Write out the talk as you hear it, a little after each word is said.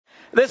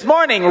This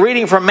morning,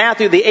 reading from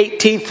Matthew, the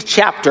 18th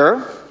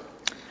chapter.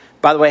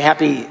 By the way,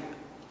 happy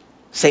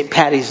St.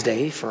 Paddy's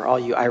Day for all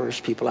you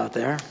Irish people out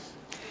there.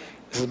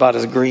 This is about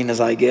as green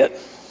as I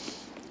get.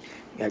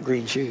 Got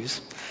green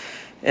shoes.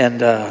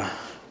 And,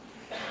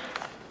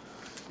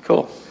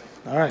 cool.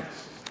 All right.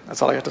 That's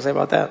all I got to say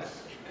about that.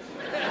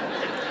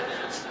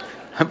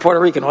 I'm Puerto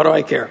Rican. What do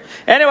I care?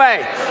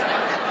 Anyway.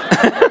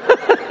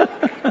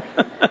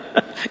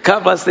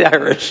 God bless the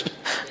Irish.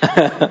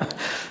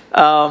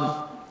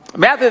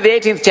 Matthew, the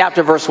 18th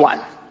chapter, verse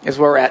 1 is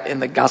where we're at in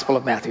the Gospel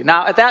of Matthew.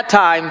 Now, at that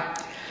time,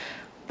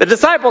 the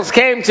disciples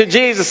came to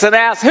Jesus and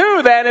asked,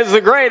 who then is the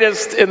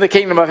greatest in the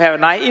kingdom of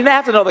heaven? Now, you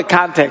have to know the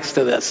context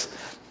to this.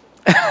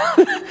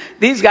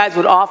 These guys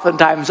would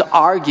oftentimes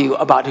argue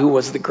about who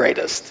was the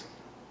greatest.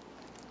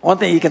 One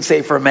thing you can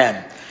say for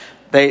men,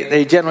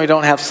 they generally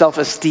don't have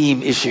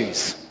self-esteem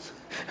issues.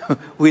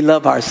 We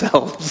love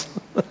ourselves.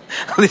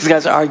 These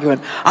guys are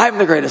arguing, I'm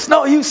the greatest.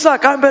 No, you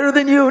suck. I'm better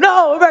than you.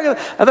 No, I'm better.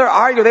 And they're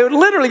arguing. They would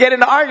literally get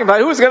into argument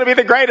about who's going to be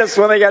the greatest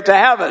when they get to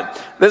heaven.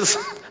 There's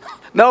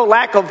no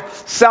lack of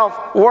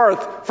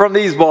self-worth from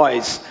these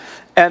boys.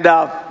 And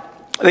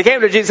they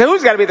came to Jesus and said,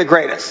 who's going to be the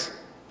greatest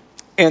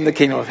in the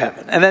kingdom of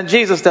heaven? And then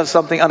Jesus does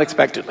something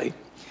unexpectedly.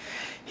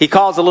 He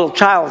calls a little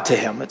child to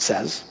him, it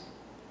says,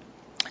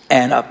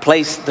 and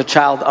placed the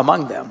child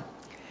among them.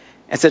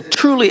 And said,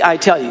 truly I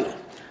tell you,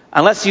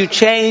 unless you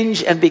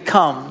change and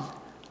become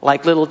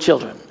like little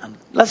children.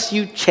 Unless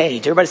you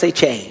change. Everybody say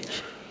change.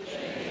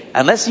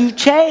 Unless you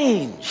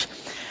change.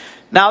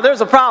 Now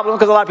there's a problem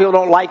because a lot of people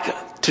don't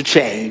like to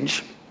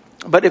change.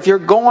 But if you're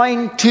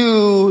going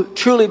to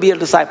truly be a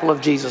disciple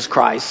of Jesus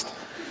Christ,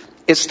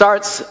 it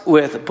starts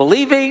with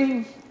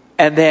believing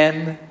and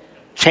then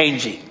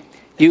changing.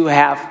 You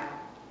have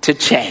to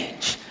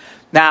change.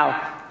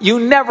 Now, you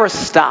never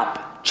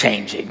stop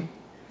changing.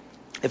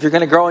 If you're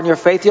going to grow in your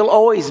faith, you'll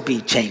always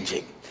be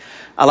changing.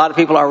 A lot of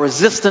people are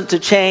resistant to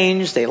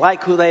change. They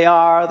like who they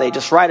are. They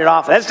just write it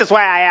off. That's just the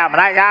way I am.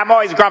 And I'm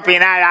always grumpy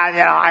and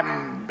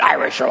I'm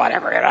Irish or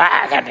whatever.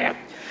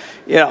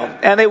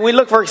 And we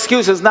look for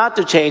excuses not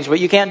to change, but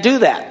you can't do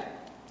that.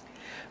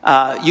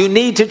 You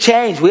need to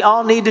change. We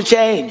all need to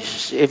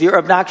change. If you're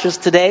obnoxious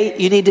today,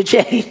 you need to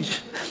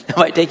change. It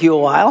might take you a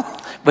while,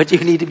 but you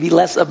need to be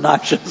less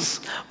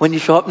obnoxious when you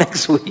show up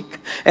next week.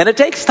 And it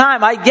takes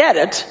time. I get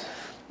it.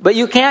 But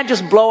you can't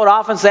just blow it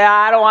off and say,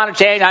 I don't want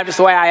to change. I'm just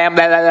the way I am.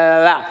 Blah,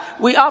 blah,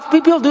 blah, blah.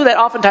 People do that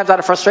oftentimes out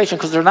of frustration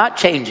because they're not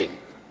changing.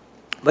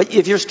 But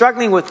if you're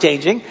struggling with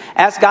changing,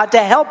 ask God to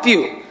help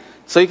you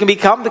so you can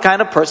become the kind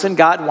of person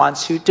God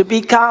wants you to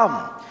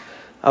become.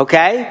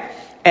 Okay?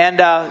 And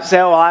say,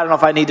 well, I don't know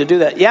if I need to do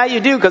that. Yeah,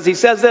 you do, because he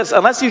says this,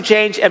 unless you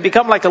change and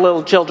become like a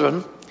little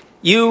children,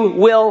 you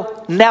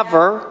will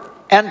never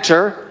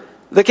enter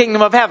the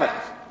kingdom of heaven.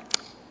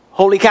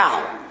 Holy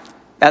cow.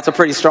 That's a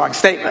pretty strong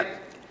statement.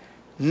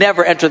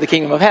 Never enter the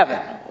kingdom of heaven.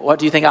 What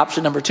do you think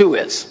option number 2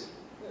 is?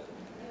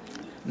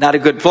 Not a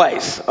good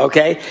place,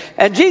 okay?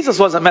 And Jesus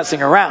wasn't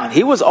messing around.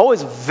 He was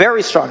always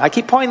very strong. I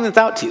keep pointing this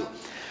out to you.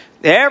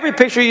 Every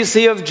picture you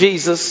see of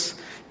Jesus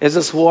is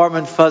this warm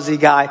and fuzzy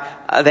guy.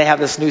 They have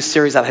this new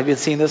series out. Have you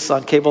seen this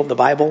on cable, The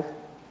Bible?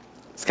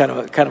 It's kind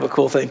of a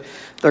cool thing.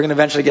 They're going to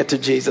eventually get to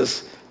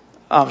Jesus.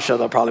 I'm sure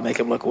they'll probably make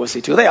him look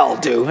wussy too. They all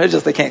do. It's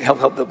just they can't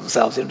help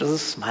themselves. Just a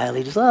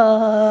smiley,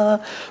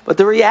 But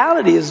the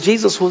reality is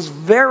Jesus was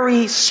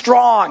very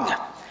strong.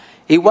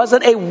 He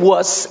wasn't a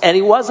wuss, and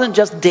he wasn't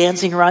just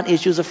dancing around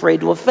issues afraid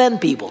to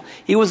offend people.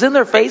 He was in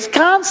their face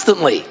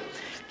constantly,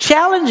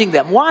 challenging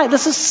them. Why?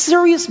 This is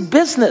serious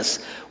business.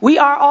 We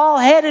are all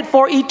headed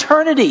for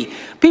eternity.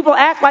 People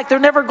act like they're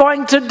never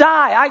going to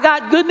die. I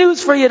got good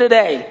news for you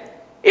today.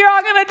 You're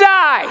all going to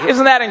die.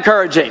 Isn't that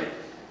encouraging?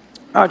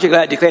 Aren't you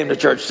glad you came to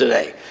church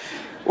today?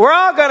 We're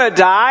all going to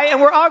die and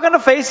we're all going to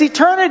face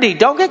eternity.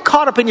 Don't get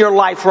caught up in your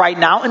life right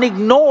now and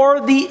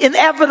ignore the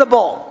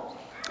inevitable.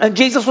 And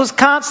Jesus was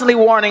constantly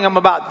warning them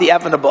about the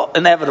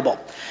inevitable.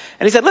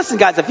 And he said, listen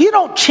guys, if you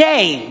don't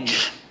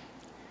change,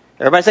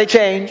 everybody say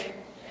change.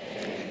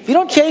 If you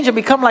don't change and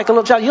become like a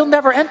little child, you'll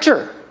never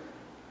enter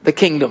the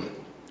kingdom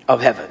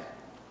of heaven.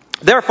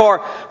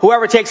 Therefore,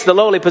 whoever takes the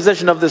lowly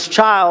position of this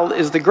child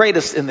is the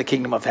greatest in the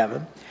kingdom of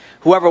heaven.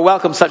 Whoever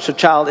welcomes such a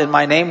child in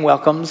my name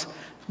welcomes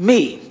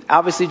me.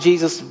 Obviously,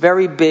 Jesus is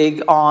very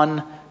big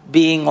on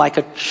being like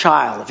a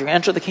child. If you're going to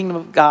enter the kingdom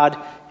of God,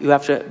 you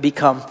have to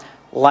become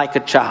like a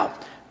child.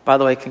 By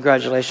the way,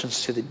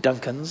 congratulations to the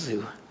Duncans,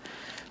 who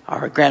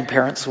are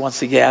grandparents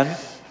once again,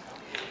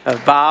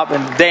 of Bob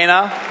and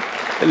Dana,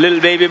 the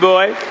little baby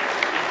boy.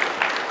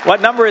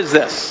 What number is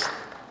this?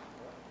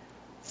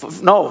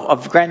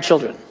 Of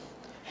grandchildren.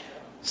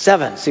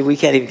 7. See, we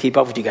can't even keep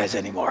up with you guys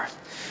anymore.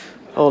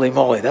 Holy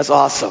moly, that's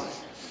awesome.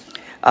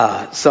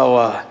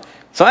 So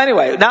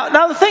anyway,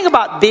 now the thing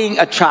about being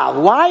a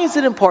child, why is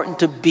it important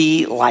to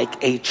be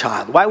like a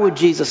child? Why would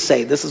Jesus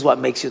say this is what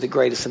makes you the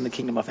greatest in the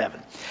kingdom of heaven?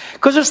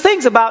 Because there's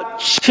things about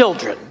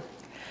children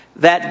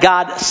that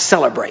God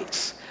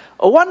celebrates.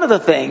 One of the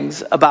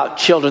things about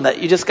children that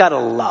you just got to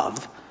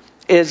love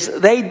is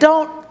they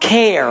don't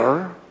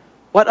care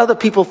what other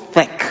people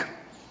think.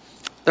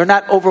 They're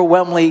not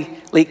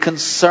overwhelmingly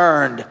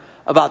concerned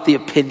about the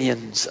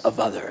opinions of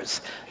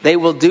others. They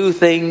will do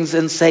things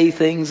and say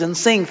things and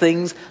sing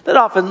things that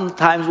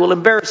oftentimes will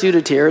embarrass you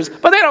to tears,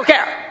 but they don't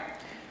care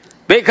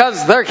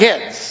because they're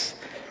kids.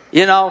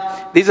 You know,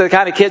 these are the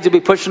kind of kids you'll be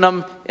pushing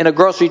them in a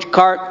grocery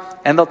cart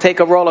and they'll take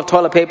a roll of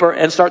toilet paper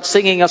and start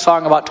singing a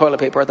song about toilet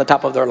paper at the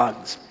top of their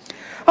lungs.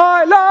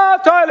 I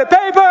love toilet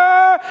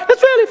paper.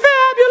 It's really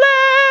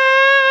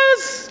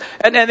fabulous.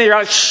 And then you're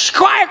like, shh,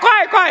 quiet,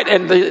 quiet, quiet.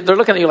 And they're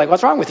looking at you like,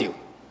 what's wrong with you?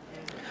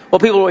 Well,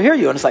 people will hear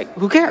you and it's like,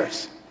 who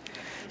cares?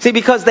 See,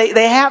 because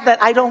they have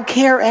that I don't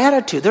care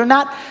attitude. They're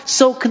not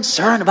so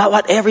concerned about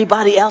what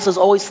everybody else is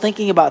always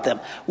thinking about them.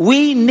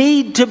 We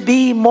need to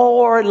be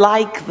more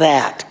like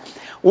that.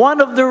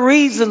 One of the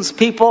reasons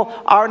people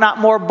are not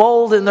more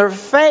bold in their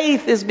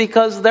faith is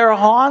because they're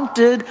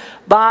haunted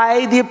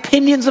by the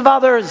opinions of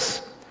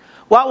others.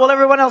 What will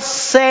everyone else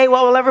say?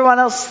 What will everyone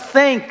else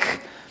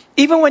think?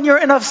 Even when you're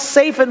in a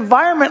safe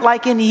environment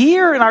like in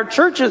here in our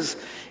churches,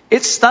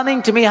 it's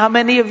stunning to me how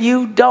many of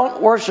you don't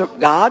worship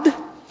God.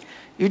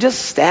 You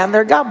just stand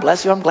there. God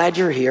bless you. I'm glad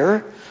you're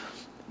here.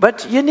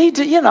 But you need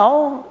to,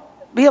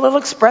 be a little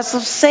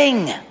expressive.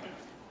 Sing.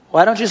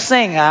 Why don't you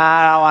sing?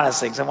 I don't want to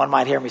sing. Someone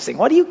might hear me sing.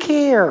 Why do you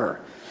care?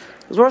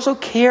 Because we're so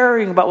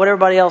caring about what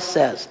everybody else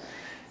says.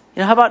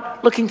 How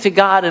about looking to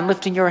God and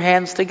lifting your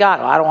hands to God?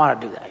 Well, I don't want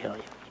to do that. You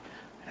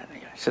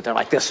sit there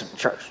like this in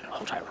church.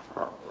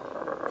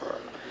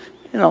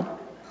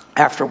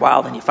 After a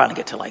while, then you finally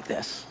get to like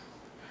this.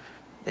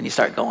 Then you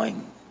start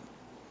going,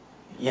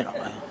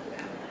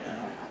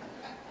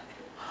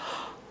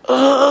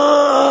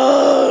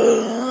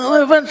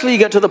 eventually you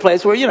get to the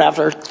place where,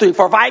 after 3,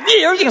 4, 5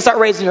 years, you can start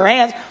raising your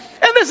hands.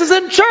 And this is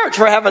in church,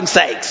 for heaven's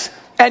sakes.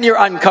 And you're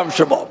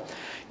uncomfortable.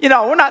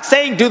 We're not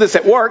saying do this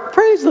at work.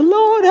 Praise the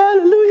Lord,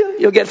 hallelujah.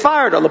 You'll get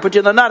fired or they'll put you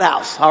in the nut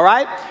house, all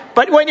right?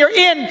 But when you're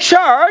in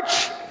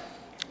church,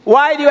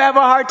 why do you have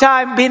a hard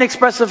time being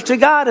expressive to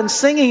God and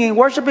singing and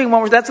worshiping?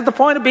 That's the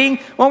point of being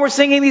when we're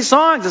singing these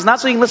songs. It's not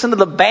so you can listen to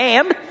the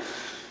band. If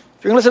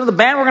you're going to listen to the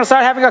band, we're going to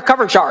start having a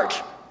cover charge.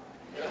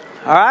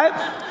 All right?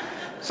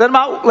 It's not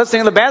about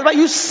listening to the band. It's about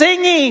you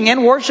singing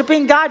and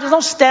worshiping God. Just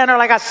don't stand there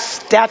like a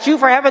statue,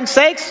 for heaven's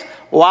sakes.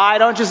 Why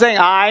don't you sing?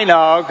 I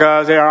know,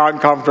 because they're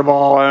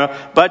uncomfortable.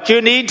 But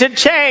you need to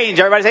change.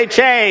 Everybody say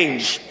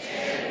change.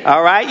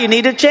 All right? You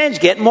need to change.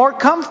 Get more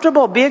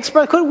comfortable. Be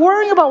expressive. Quit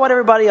worrying about what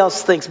everybody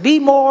else thinks. Be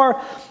more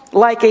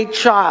like a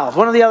child.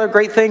 One of the other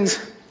great things...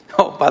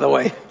 Oh, by the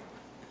way,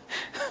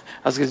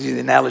 I was going to use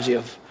the analogy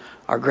of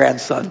our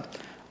grandson,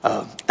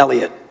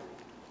 Elliot.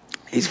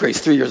 He's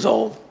 3 years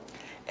old.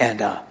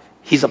 And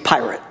he's a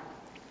pirate.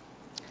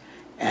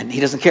 And he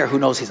doesn't care who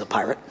knows he's a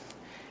pirate.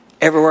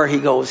 Everywhere he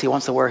goes, he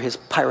wants to wear his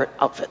pirate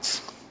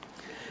outfits.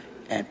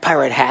 And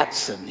pirate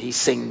hats, and he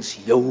sings,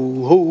 yo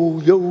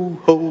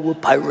ho,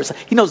 pirates.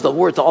 He knows the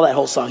words to all that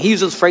whole song. He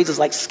uses phrases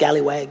like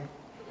scallywag.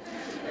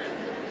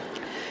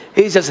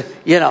 He's just,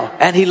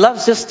 and he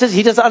loves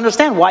he doesn't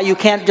understand why you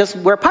can't just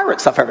wear pirate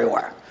stuff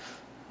everywhere.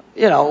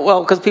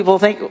 Because people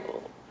think,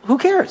 who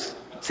cares?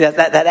 See,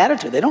 that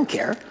attitude, they don't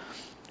care.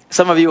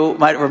 Some of you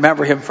might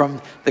remember him from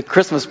the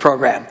Christmas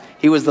program.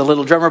 He was the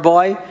little drummer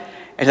boy.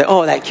 And said,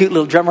 oh, that cute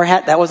little drummer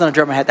hat. That wasn't a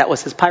drummer hat. That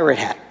was his pirate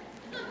hat.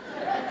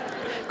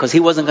 Because he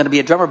wasn't going to be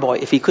a drummer boy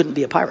if he couldn't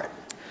be a pirate.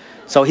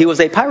 So he was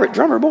a pirate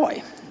drummer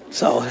boy.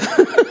 So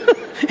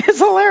it's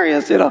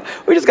hilarious,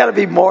 We just got to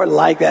be more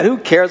like that. Who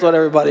cares what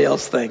everybody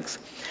else thinks?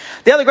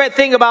 The other great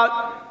thing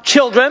about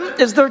children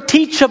is they're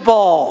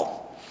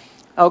teachable.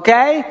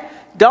 Okay?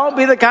 Don't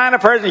be the kind of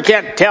person, you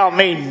can't tell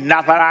me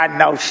nothing. I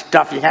know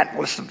stuff. You can't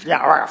listen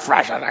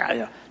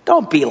to.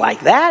 Don't be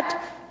like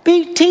that.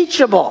 Be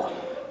teachable.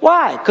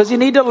 Why? Because you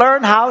need to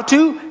learn how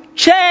to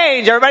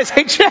change. Everybody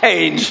say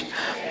change.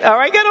 All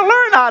right, you got to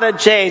learn how to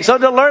change. So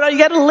to learn how, you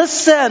got to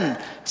listen.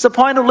 It's the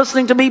point of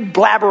listening to me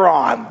blabber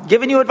on.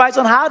 Giving you advice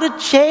on how to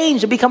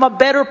change and become a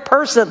better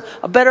person,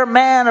 a better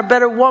man, a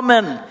better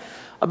woman,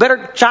 a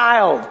better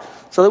child.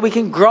 So that we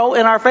can grow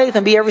in our faith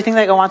and be everything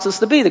that God wants us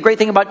to be. The great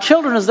thing about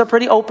children is they're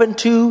pretty open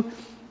to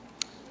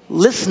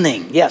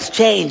listening. Yes,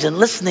 change and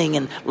listening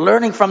and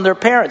learning from their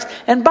parents.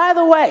 And by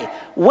the way,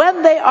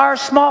 when they are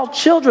small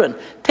children,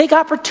 take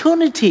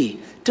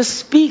opportunity to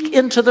speak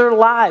into their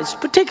lives.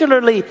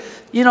 Particularly,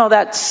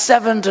 that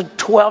 7 to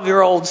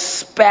 12-year-old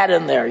spat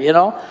in there,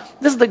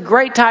 This is the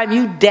great time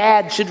you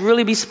dads should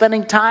really be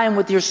spending time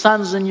with your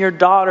sons and your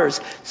daughters,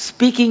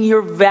 speaking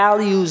your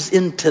values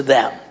into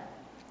them.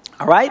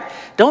 All right?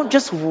 Don't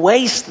just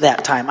waste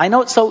that time. I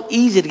know it's so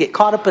easy to get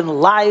caught up in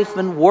life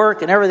and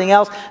work and everything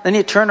else. Then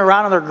you turn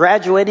around and they're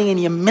graduating and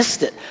you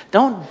missed it.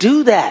 Don't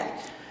do that.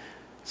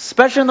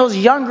 Especially in those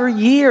younger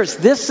years.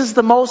 This is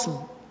the most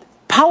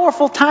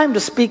powerful time to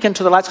speak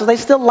into their lives because they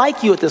still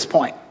like you at this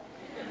point.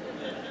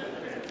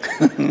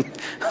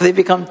 They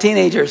become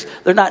teenagers.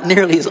 They're not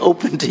nearly as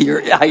open to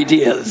your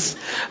ideas.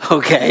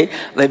 Okay?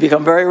 They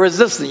become very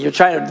resistant. You're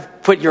trying to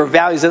put your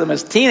values in them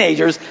as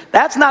teenagers.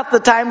 That's not the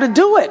time to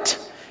do it.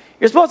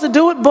 You're supposed to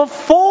do it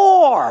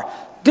before.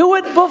 Do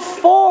it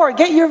before.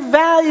 Get your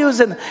values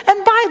in.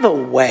 And by the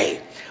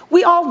way,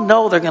 We all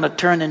know they're going to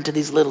turn into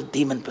these little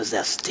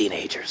demon-possessed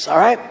teenagers, all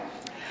right?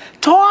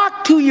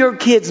 Talk to your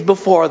kids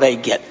before they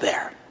get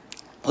there.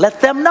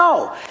 Let them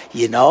know,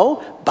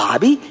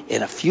 Bobby,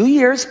 in a few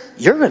years,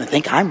 you're going to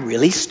think I'm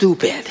really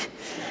stupid.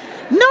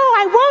 No,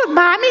 I won't,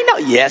 Mommy. No.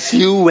 Yes,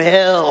 you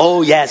will.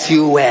 Oh, yes,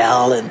 you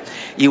will. And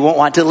you won't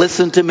want to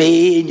listen to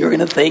me, and you're going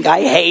to think I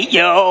hate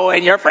you,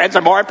 and your friends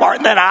are more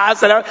important than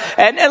us.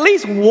 And at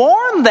least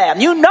warn them.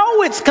 You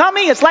know it's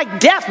coming. It's like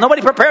death.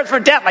 Nobody prepares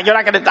for death like you're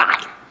not going to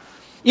die.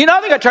 They're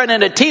going to turn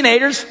into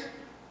teenagers,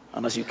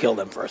 unless you kill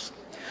them first.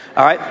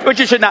 All right?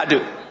 Which you should not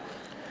do.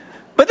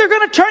 But they're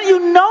going to turn,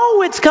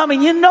 it's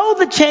coming. You know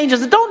the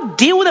changes. Don't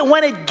deal with it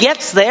when it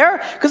gets there.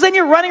 Because then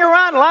you're running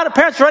around, a lot of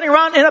parents running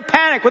around in a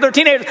panic with their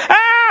teenagers. What do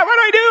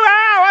I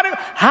do?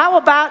 How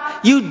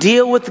about you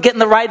deal with getting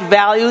the right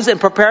values and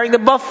preparing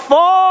them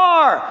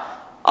before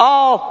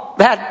all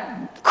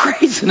that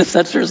craziness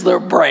enters their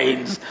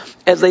brains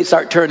as they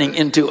start turning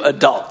into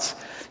adults?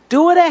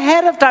 Do it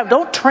ahead of time.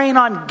 Don't train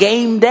on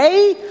game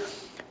day.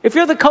 If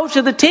you're the coach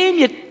of the team,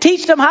 you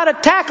teach them how to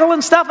tackle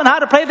and stuff and how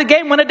to play the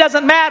game when it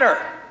doesn't matter.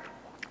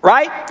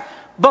 Right?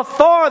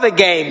 Before the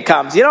game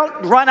comes. You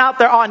don't run out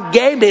there on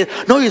game day.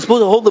 No, you're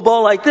supposed to hold the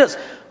ball like this.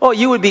 Oh,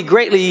 you would be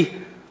greatly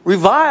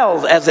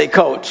reviled as a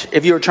coach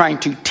if you were trying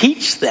to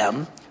teach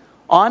them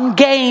on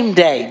game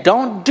day.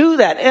 Don't do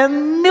that.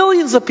 And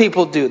millions of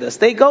people do this.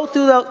 They go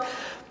through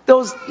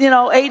those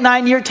 8,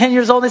 9 years, 10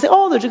 years old. They say,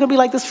 they're just going to be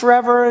like this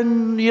forever.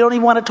 And you don't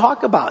even want to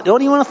talk about it. You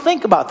don't even want to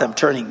think about them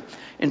turning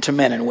into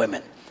men and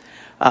women.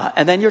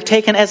 And then you're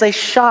taken as a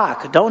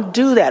shock. Don't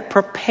do that.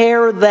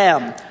 Prepare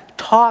them.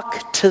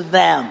 Talk to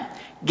them.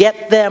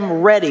 Get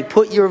them ready.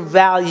 Put your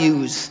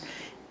values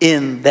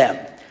in them.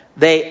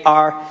 They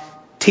are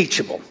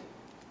teachable.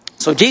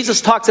 So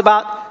Jesus talks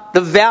about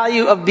the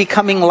value of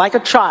becoming like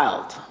a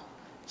child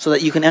so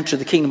that you can enter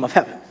the kingdom of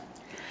heaven.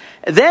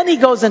 Then he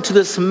goes into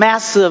this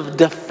massive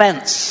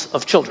defense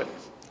of children.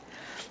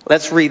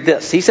 Let's read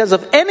this. He says,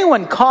 if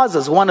anyone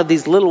causes one of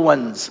these little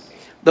ones,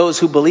 those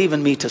who believe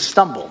in me, to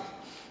stumble,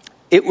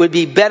 it would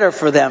be better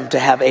for them to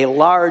have a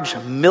large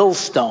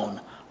millstone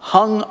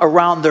hung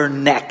around their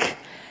neck,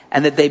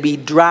 and that they be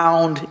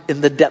drowned in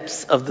the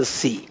depths of the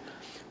sea.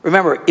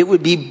 Remember, it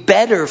would be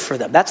better for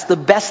them. That's the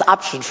best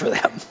option for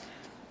them.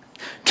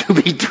 To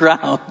be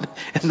drowned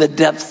in the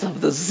depths of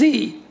the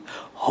sea.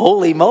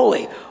 Holy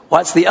moly.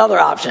 What's the other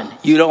option?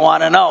 You don't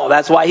want to know.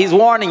 That's why he's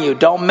warning you.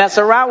 Don't mess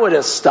around with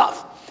this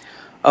stuff.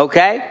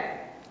 Okay?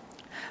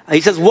 He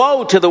says,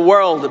 woe to the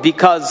world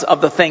because of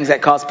the things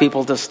that cause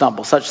people to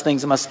stumble. Such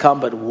things must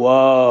come, but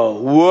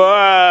woe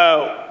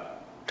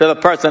to the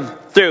person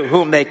through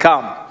whom they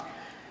come.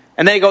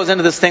 And then he goes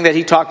into this thing that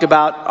he talked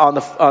about on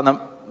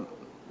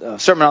the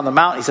Sermon on the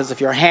Mount. He says,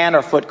 if your hand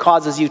or foot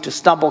causes you to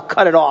stumble,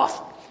 cut it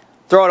off.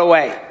 Throw it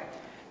away.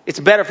 It's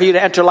better for you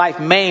to enter life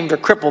maimed or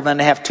crippled than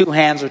to have 2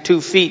 hands or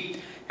 2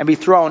 feet and be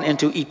thrown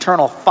into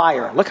eternal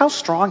fire. Look how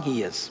strong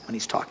he is when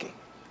he's talking.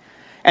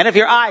 And if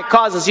your eye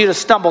causes you to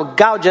stumble,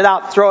 gouge it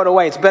out, throw it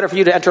away. It's better for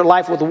you to enter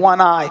life with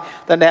 1 eye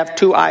than to have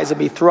 2 eyes and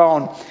be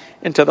thrown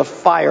into the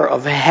fire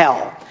of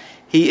hell.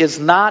 He is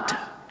not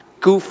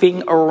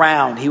goofing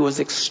around. He was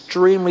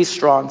extremely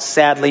strong.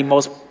 Sadly,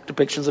 most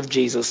depictions of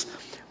Jesus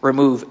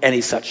remove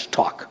any such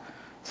talk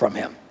from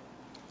him.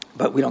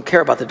 But we don't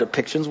care about the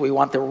depictions. We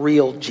want the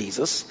real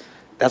Jesus.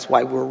 That's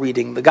why we're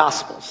reading the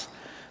Gospels.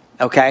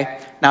 Okay?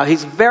 Now,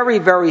 he's very,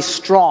 very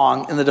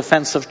strong in the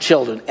defense of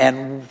children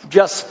and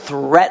just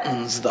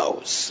threatens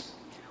those.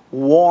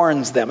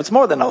 Warns them. It's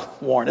more than a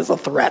warn. It's a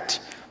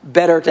threat.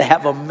 Better to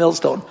have a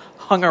millstone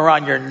hung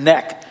around your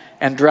neck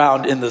and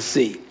drowned in the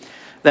sea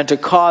than to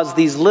cause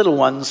these little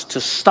ones to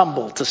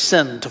stumble, to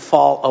sin, to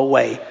fall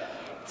away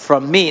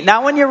from me.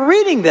 Now, when you're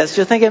reading this,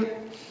 you're thinking,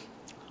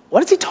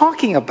 what is he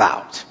talking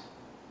about?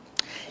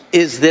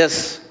 Is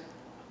this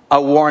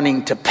a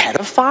warning to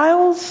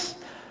pedophiles?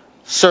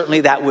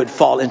 Certainly that would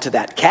fall into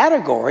that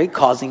category,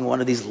 causing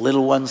one of these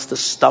little ones to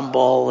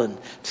stumble and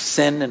to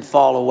sin and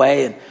fall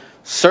away. And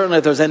certainly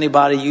if there's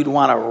anybody you'd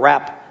want to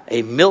wrap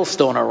a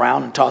millstone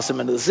around and toss him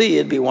into the sea,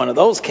 it'd be one of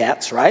those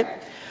cats, right?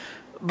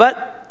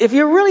 But if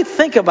you really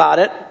think about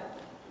it,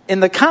 in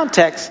the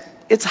context,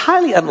 it's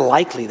highly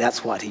unlikely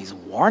that's what he's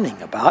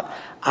warning about.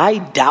 I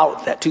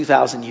doubt that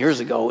 2,000 years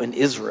ago in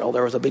Israel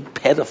there was a big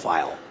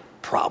pedophile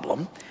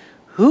problem.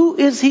 Who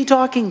is he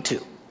talking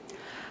to?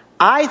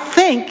 I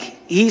think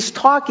he's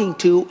talking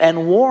to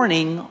and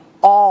warning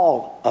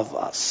all of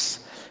us,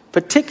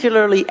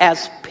 particularly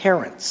as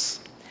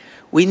parents.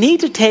 We need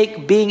to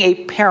take being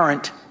a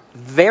parent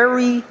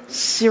very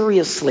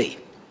seriously.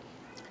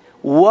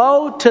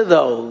 Woe to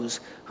those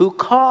who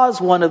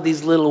cause one of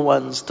these little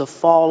ones to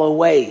fall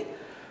away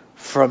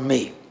from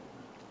me.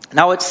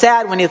 Now, it's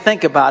sad when you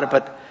think about it,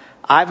 but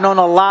I've known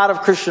a lot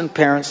of Christian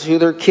parents who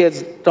their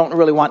kids don't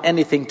really want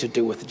anything to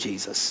do with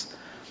Jesus.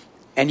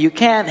 And you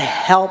can't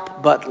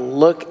help but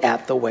look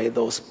at the way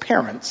those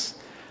parents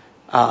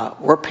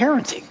were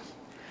parenting.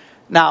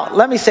 Now,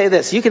 let me say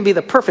this. You can be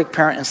the perfect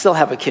parent and still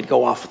have a kid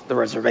go off the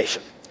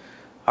reservation.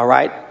 All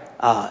right?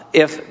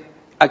 If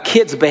a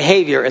kid's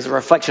behavior is a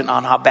reflection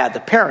on how bad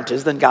the parent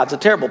is, then God's a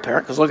terrible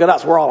parent, because look at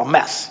us, we're all a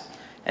mess.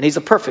 And he's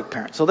a perfect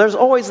parent. So there's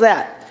always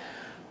that.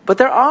 But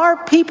there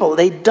are people,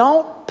 they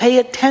don't pay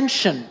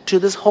attention to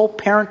this whole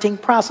parenting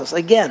process.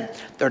 Again,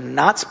 they're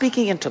not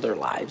speaking into their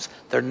lives.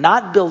 They're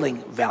not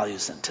building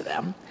values into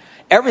them.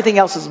 Everything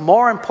else is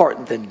more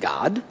important than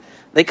God.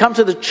 They come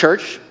to the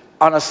church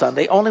on a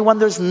Sunday only when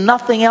there's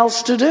nothing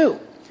else to do.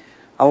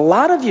 A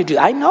lot of you do.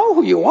 I know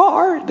who you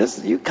are.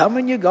 You come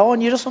and you go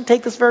and you just don't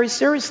take this very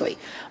seriously.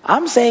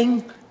 I'm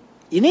saying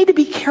you need to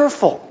be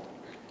careful.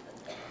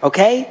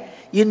 Okay?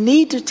 You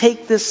need to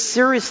take this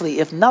seriously,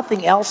 if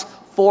nothing else,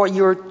 for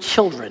your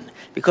children,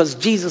 because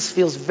Jesus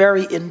feels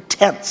very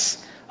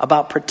intense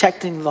about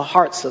protecting the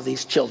hearts of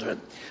these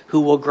children who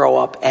will grow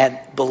up and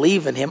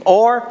believe in him,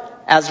 or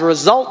as a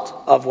result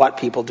of what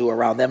people do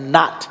around them,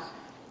 not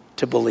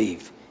to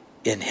believe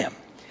in him.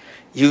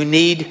 You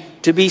need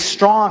to be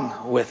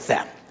strong with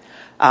them.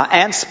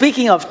 And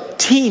speaking of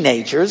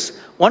teenagers,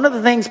 one of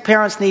the things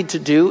parents need to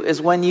do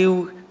is when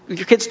your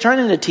kids turn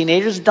into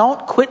teenagers,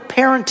 don't quit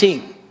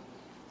parenting.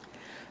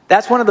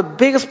 That's one of the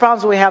biggest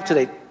problems we have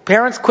today.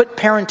 Parents quit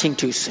parenting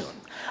too soon.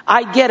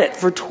 I get it.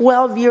 For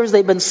 12 years,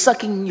 they've been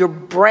sucking your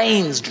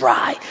brains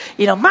dry.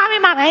 Mommy,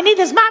 I need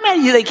this.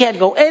 Mommy, they can't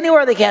go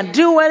anywhere. They can't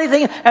do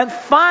anything. And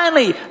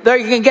finally,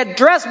 they can get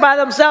dressed by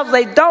themselves.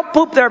 They don't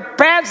poop their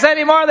pants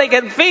anymore. They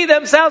can feed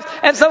themselves.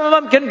 And some of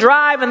them can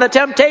drive. And the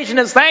temptation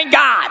is, thank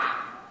God.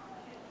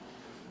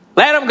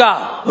 Let them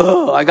go.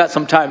 Oh, I got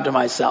some time to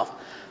myself.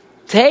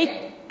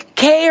 Take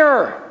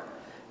care.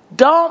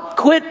 Don't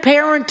quit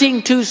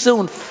parenting too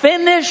soon.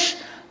 Finish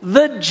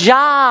the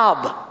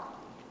job.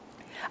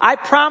 I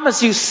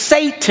promise you,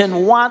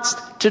 Satan wants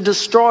to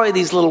destroy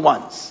these little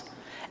ones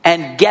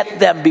and get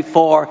them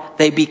before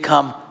they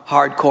become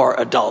hardcore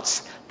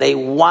adults. He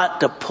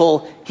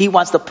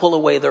wants to pull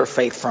away their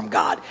faith from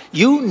God.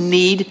 You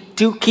need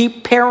to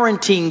keep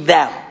parenting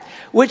them,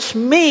 which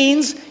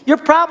means you're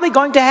probably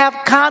going to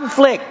have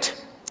conflict.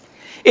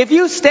 If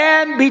you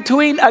stand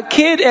between a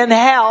kid and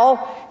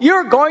hell,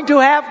 you're going to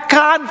have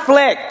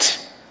conflict.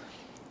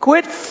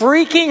 Quit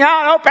freaking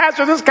out. Oh,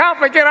 Pastor, this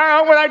conflict in our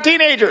home with our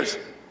teenagers.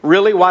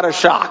 Really, what a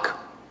shock.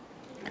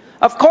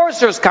 Of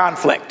course there's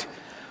conflict.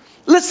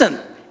 Listen,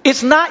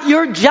 it's not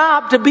your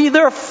job to be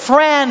their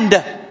friend.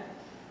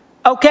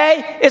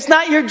 Okay? It's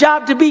not your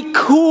job to be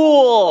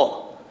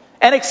cool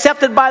and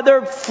accepted by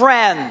their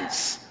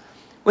friends.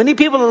 We need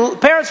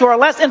parents who are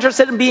less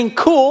interested in being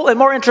cool and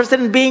more interested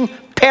in being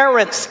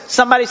parents.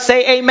 Somebody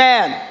say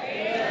amen.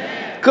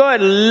 Amen.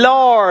 Good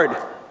Lord.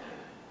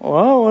 Well,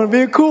 I want to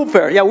be a cool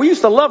parent. Yeah, we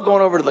used to love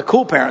going over to the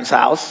cool parents'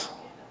 house.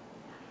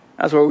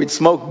 That's where we'd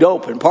smoke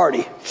dope and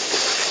party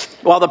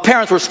while the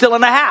parents were still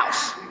in the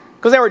house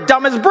because they were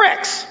dumb as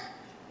bricks.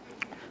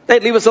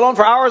 They'd leave us alone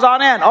for hours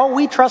on end. Oh,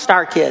 we trust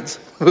our kids.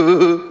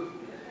 You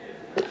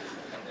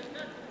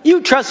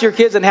trust your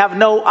kids and have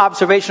no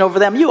observation over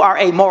them. You are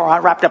a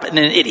moron wrapped up in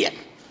an idiot.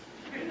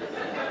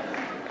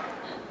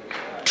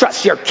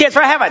 Trust your kids,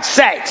 for heaven's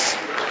sakes.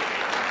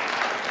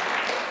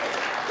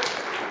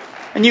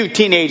 And you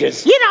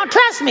teenagers, you don't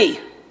trust me.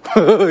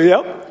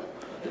 Yep.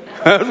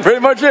 That's pretty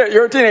much it.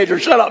 You're a teenager.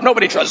 Shut up.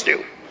 Nobody trusts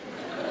you.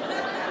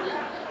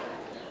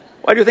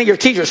 Why do you think your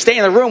teachers stay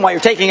in the room while you're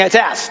taking a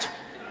test?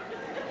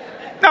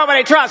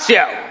 Nobody trusts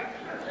you.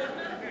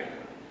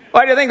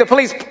 Why do you think the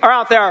police are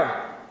out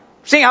there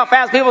seeing how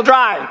fast people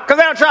drive? Because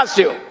they don't trust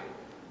you.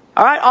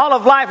 All right? All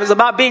of life is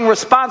about being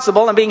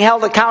responsible and being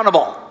held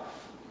accountable.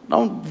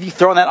 Don't be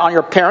throwing that on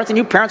your parents, and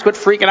you parents quit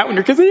freaking out when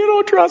your kids say, you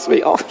don't trust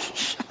me. Oh,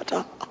 shut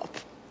up.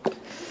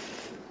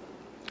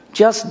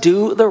 Just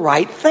do the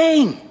right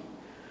thing.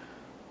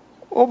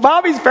 Well,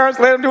 Bobby's parents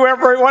let him do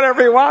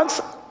whatever he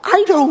wants.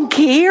 I don't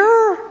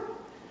care.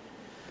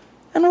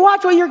 And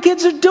watch what your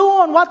kids are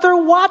doing, what they're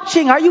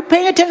watching. Are you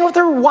paying attention to what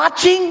they're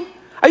watching?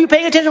 Are you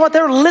paying attention to what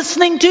they're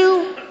listening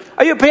to?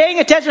 Are you paying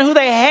attention to who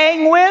they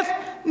hang with?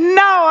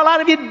 No, a lot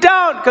of you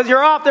don't, because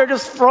you're off there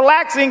just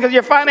relaxing because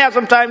you finally have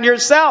some time to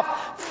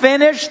yourself.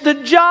 Finish the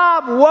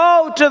job.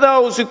 Woe to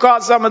those who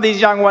cause some of these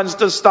young ones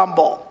to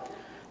stumble.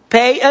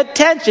 Pay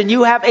attention.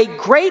 You have a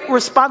great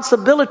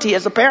responsibility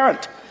as a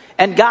parent.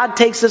 And God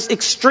takes this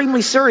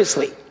extremely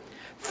seriously.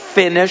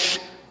 Finish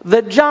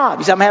the job.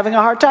 You say, I'm having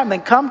a hard time.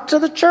 Then come to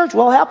the church.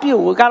 We'll help you.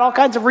 We've got all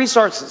kinds of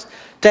resources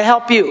to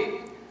help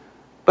you.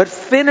 But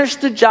finish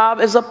the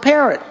job as a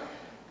parent.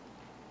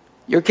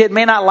 Your kid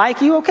may not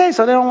like you. Okay,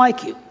 so they don't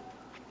like you.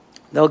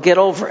 They'll get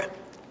over it.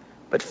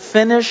 But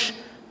finish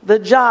the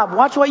job.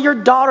 Watch what your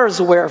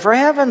daughters wear. For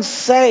heaven's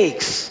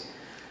sakes.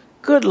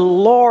 Good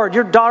Lord.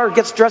 Your daughter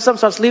gets dressed up,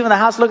 starts leaving the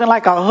house looking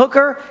like a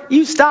hooker.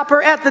 You stop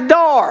her at the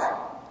door.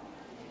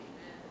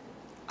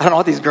 I don't know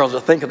what these girls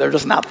are thinking. They're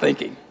just not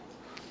thinking.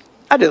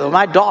 I did it with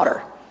my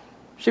daughter.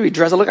 She'd be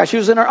dressed, look like she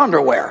was in her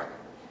underwear.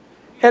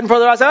 Heading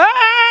further, I said,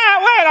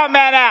 wait a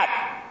minute.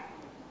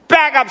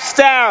 Back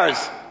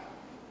upstairs.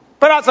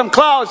 Put on some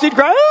clothes. She'd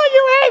cry, oh,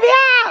 you hate me.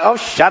 Ah. Oh,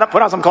 shut up.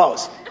 Put on some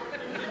clothes.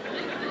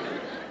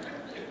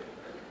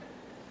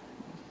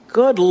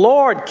 Good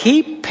Lord.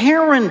 Keep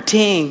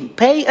parenting.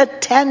 Pay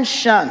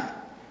attention.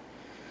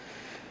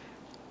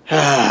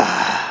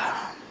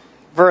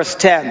 Verse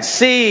 10,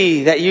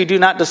 see that you do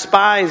not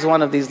despise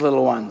one of these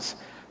little ones.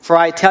 For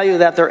I tell you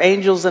that their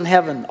angels in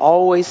heaven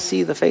always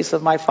see the face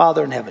of my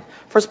Father in heaven.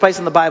 First place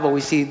in the Bible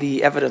we see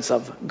the evidence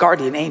of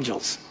guardian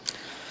angels.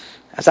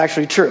 That's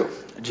actually true.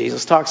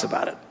 Jesus talks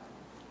about it.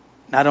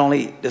 Not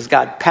only does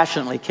God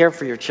passionately care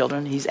for your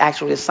children, he's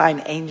actually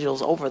assigned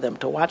angels over them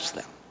to watch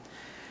them.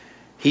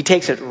 He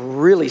takes it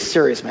really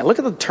serious, man. Look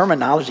at the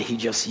terminology he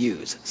just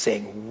used,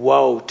 saying,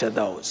 woe to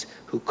those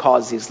who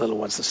cause these little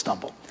ones to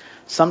stumble.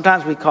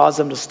 Sometimes we cause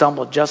them to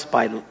stumble just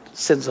by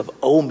sins of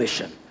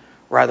omission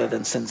rather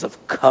than sins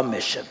of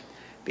commission,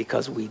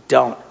 because we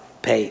don't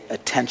pay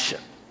attention.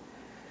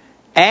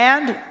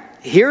 And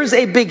here's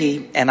a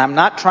biggie, and I'm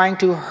not trying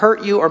to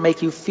hurt you or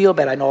make you feel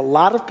bad. I know a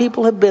lot of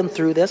people have been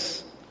through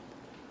this,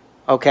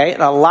 okay?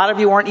 And a lot of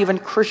you weren't even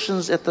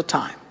Christians at the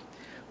time.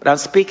 But I'm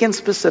speaking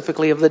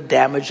specifically of the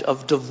damage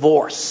of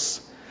divorce.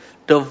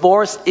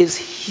 Divorce is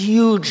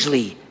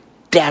hugely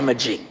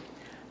damaging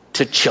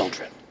to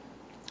children.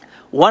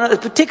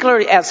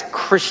 Particularly as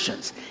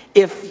Christians,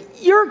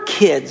 if your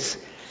kids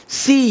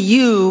see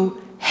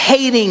you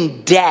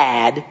hating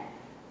dad,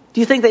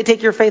 do you think they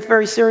take your faith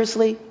very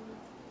seriously?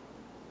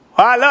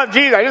 Oh, I love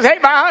Jesus, I just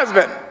hate my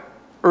husband.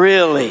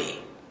 Really?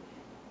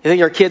 You think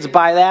your kids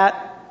buy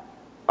that?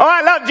 Oh,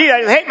 I love Jesus,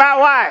 I just hate my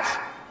wife.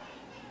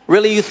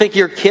 Really, you think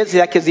your kids, see,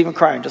 that kid's even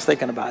crying just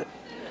thinking about it.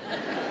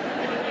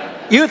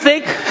 You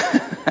think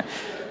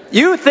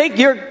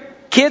your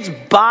kids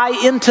buy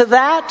into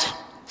that?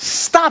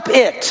 Stop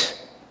it.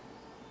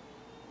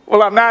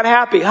 Well, I'm not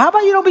happy. How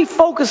about you don't be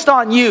focused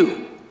on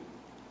you?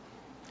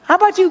 How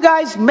about you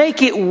guys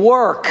make it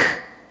work?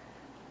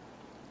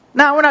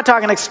 Now, we're not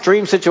talking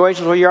extreme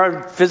situations where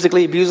you're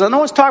physically abused. No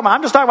one's talking about.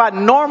 I'm just talking about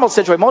normal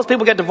situations. Most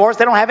people get divorced.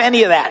 They don't have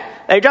any of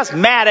that. They're just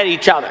mad at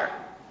each other.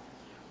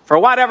 For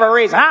whatever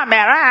reason. I'm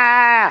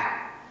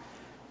mad.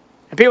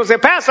 And people say,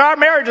 Pastor, our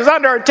marriage is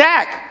under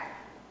attack.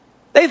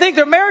 They think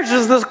their marriage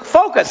is the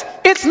focus.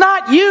 It's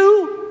not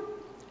you.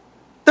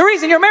 The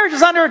reason your marriage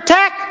is under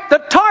attack, the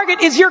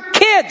target is your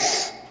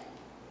kids.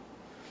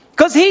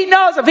 Because he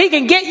knows if he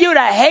can get you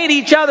to hate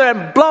each other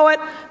and blow it,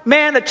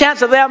 man, the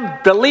chance of them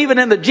believing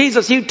in the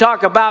Jesus you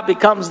talk about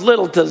becomes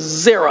little to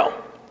zero.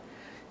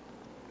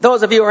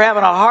 Those of you who are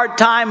having a hard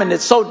time and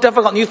it's so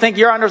difficult and you think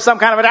you're under some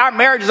kind of our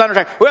marriage is under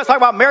attack. We always talk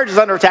about marriage is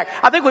under attack.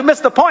 I think we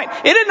missed the point.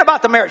 It isn't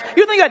about the marriage.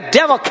 You think the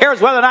devil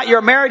cares whether or not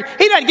you're married?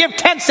 He doesn't give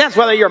 10 cents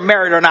whether you're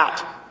married or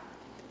not.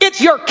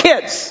 It's your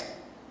kids.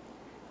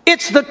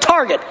 It's the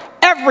target.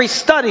 Every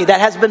study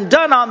that has been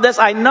done on this,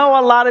 I know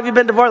a lot of you have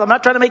been divorced. I'm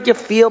not trying to make you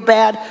feel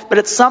bad, but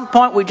at some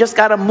point we just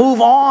got to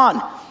move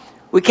on.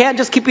 We can't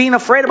just keep being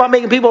afraid about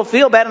making people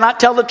feel bad and not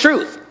tell the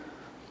truth.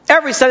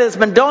 Every study that's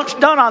been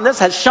done on this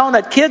has shown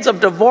that kids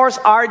of divorce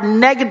are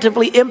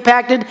negatively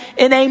impacted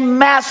in a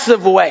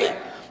massive way.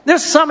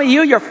 There's some of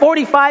you, you're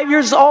 45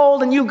 years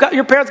old and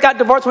your parents got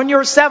divorced when you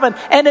were 7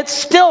 and it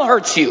still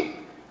hurts you.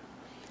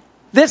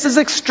 This is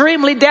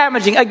extremely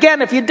damaging.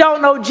 Again, if you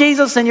don't know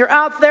Jesus and you're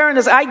out there and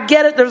I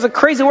get it, there's a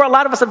crazy world. A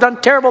lot of us have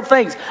done terrible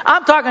things.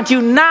 I'm talking to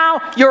you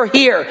now. You're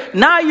here.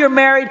 Now you're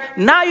married.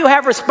 Now you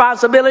have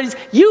responsibilities.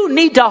 You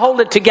need to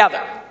hold it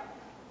together.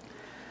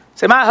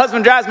 Say, my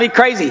husband drives me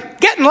crazy.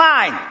 Get in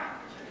line.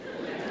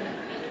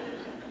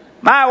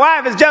 My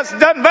wife has just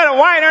done better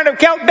wine under a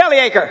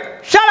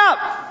bellyacre. Shut up.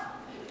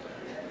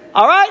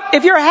 All right?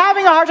 If you're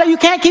having a hard time, you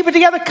can't keep it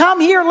together, come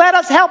here. Let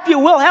us help you.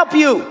 We'll help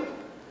you.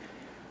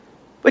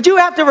 But you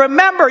have to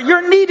remember,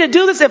 your need to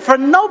do this, if for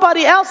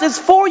nobody else, it's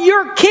for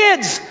your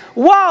kids.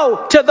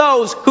 Woe to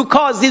those who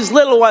cause these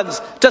little ones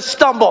to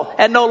stumble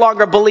and no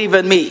longer believe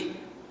in me.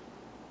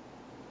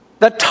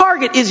 The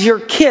target is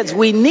your kids.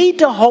 We need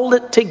to hold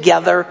it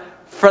together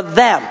for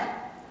them.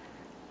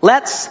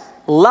 Let's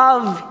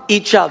love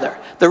each other.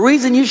 The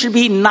reason you should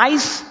be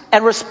nice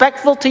and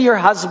respectful to your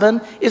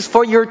husband is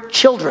for your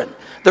children.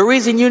 The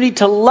reason you need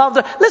to love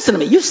them. Listen to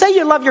me. You say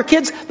you love your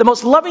kids. The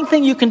most loving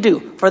thing you can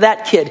do for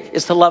that kid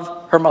is to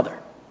love her mother.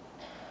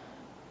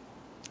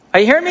 Are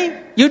you hearing me?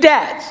 You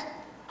dads.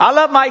 I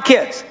love my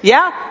kids.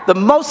 Yeah? The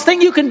most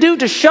thing you can do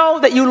to show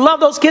that you love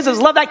those kids is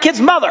love that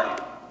kid's mother.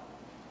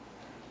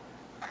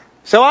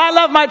 So I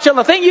love my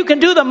children. The thing you can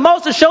do the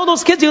most to show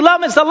those kids you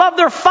love them is to love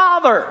their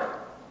father.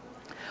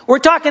 We're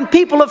talking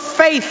people of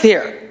faith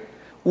here.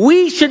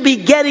 We should be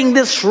getting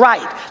this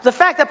right. The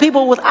fact that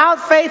people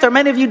without faith, or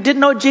many of you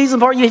didn't know Jesus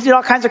before, you did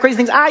all kinds of crazy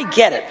things, I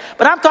get it.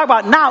 But I'm talking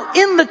about now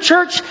in the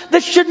church,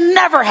 this should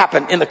never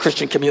happen in the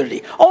Christian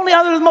community. Only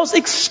under the most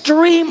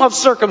extreme of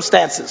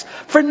circumstances.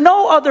 For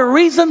no other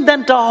reason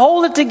than to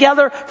hold it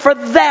together for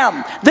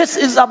them. This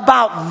is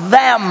about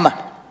them.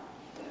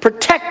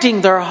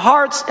 Protecting their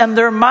hearts and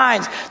their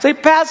minds. Say,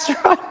 Pastor,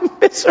 I'm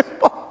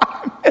miserable.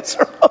 I'm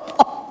miserable.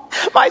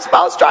 My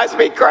spouse drives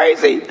me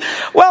crazy.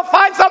 Well,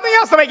 find something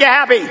else to make you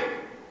happy.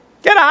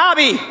 Get a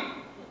hobby.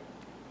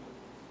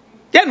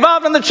 Get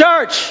involved in the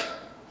church.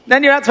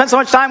 Then you don't have to spend so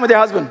much time with your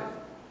husband.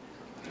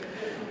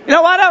 You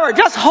know, whatever.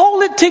 Just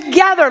hold it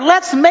together.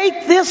 Let's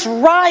make this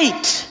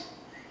right.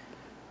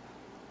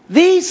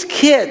 These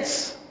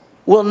kids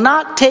will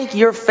not take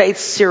your faith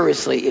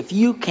seriously if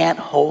you can't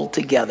hold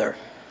together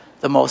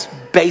the most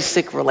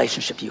basic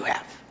relationship you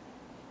have.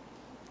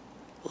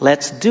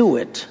 Let's do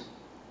it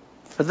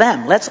for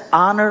them. Let's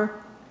honor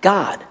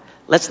God.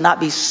 Let's not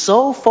be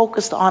so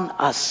focused on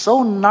us,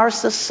 so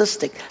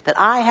narcissistic that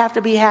I have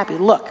to be happy.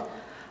 Look,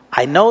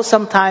 I know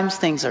sometimes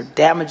things are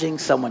damaging.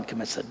 Someone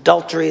commits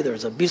adultery,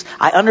 there's abuse.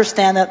 I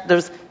understand that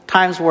there's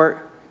times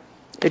where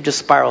it just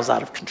spirals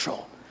out of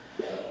control.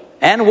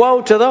 And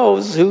woe to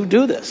those who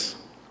do this.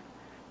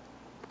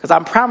 Because I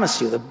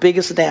promise you, the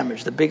biggest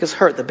damage, the biggest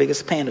hurt, the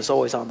biggest pain is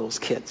always on those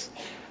kids.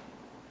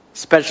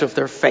 Especially if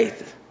their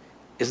faith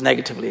is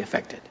negatively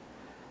affected.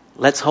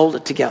 Let's hold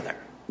it together.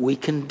 We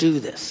can do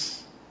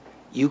this.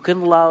 You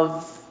can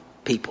love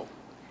people.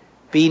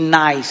 Be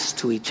nice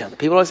to each other.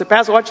 People always say,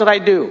 Pastor, what should I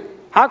do?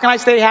 How can I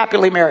stay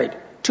happily married?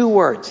 2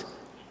 words.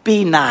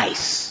 Be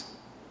nice.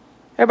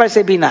 Everybody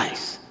say be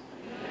nice.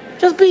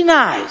 Just be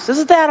nice.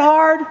 Isn't that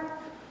hard?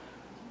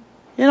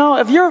 You know,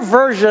 if your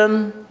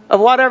version of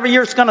whatever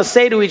you're going to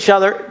say to each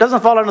other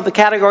doesn't fall under the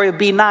category of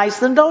be nice,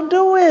 then don't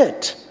do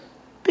it.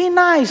 Be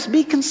nice.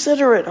 Be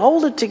considerate.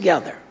 Hold it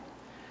together.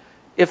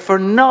 If for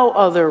no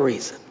other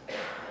reason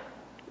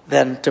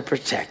than to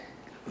protect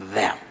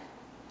them.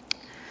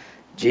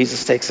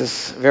 Jesus takes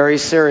us very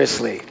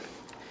seriously.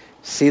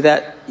 See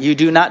that you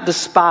do not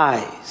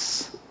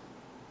despise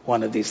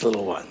one of these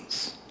little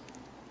ones.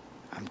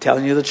 I'm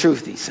telling you the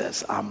truth, he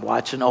says. I'm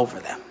watching over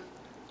them.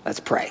 Let's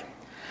pray.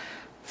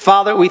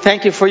 Father, we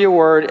thank you for your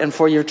word and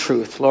for your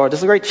truth. Lord,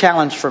 this is a great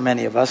challenge for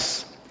many of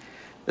us.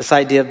 This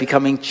idea of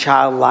becoming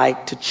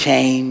childlike, to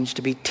change,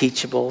 to be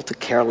teachable, to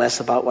care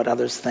less about what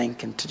others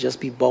think, and to just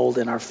be bold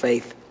in our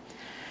faith.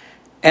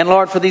 And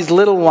Lord, for these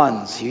little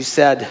ones, you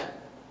said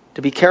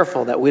to be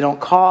careful that we don't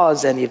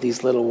cause any of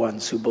these little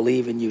ones who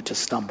believe in you to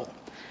stumble.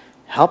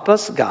 Help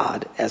us,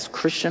 God, as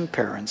Christian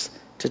parents,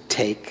 to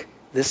take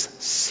this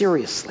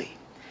seriously.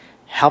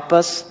 Help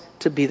us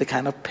to be the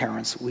kind of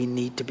parents we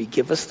need to be.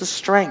 Give us the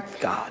strength,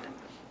 God.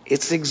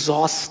 It's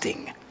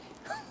exhausting.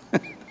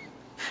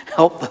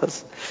 Help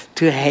us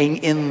to hang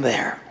in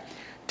there,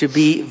 to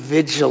be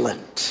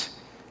vigilant,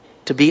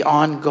 to be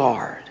on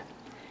guard,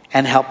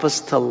 and help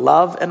us to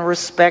love and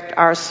respect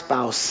our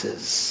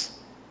spouses,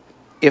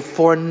 if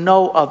for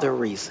no other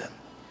reason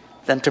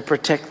than to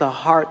protect the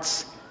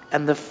hearts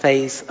and the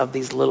faith of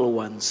these little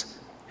ones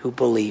who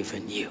believe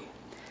in you.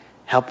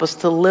 Help us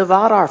to live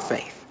out our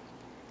faith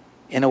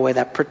in a way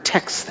that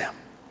protects them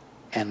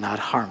and not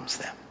harms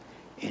them.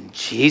 In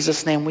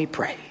Jesus' name we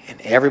pray.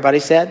 And everybody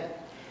said,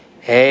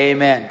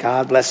 Amen.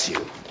 God bless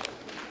you.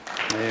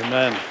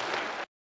 Amen.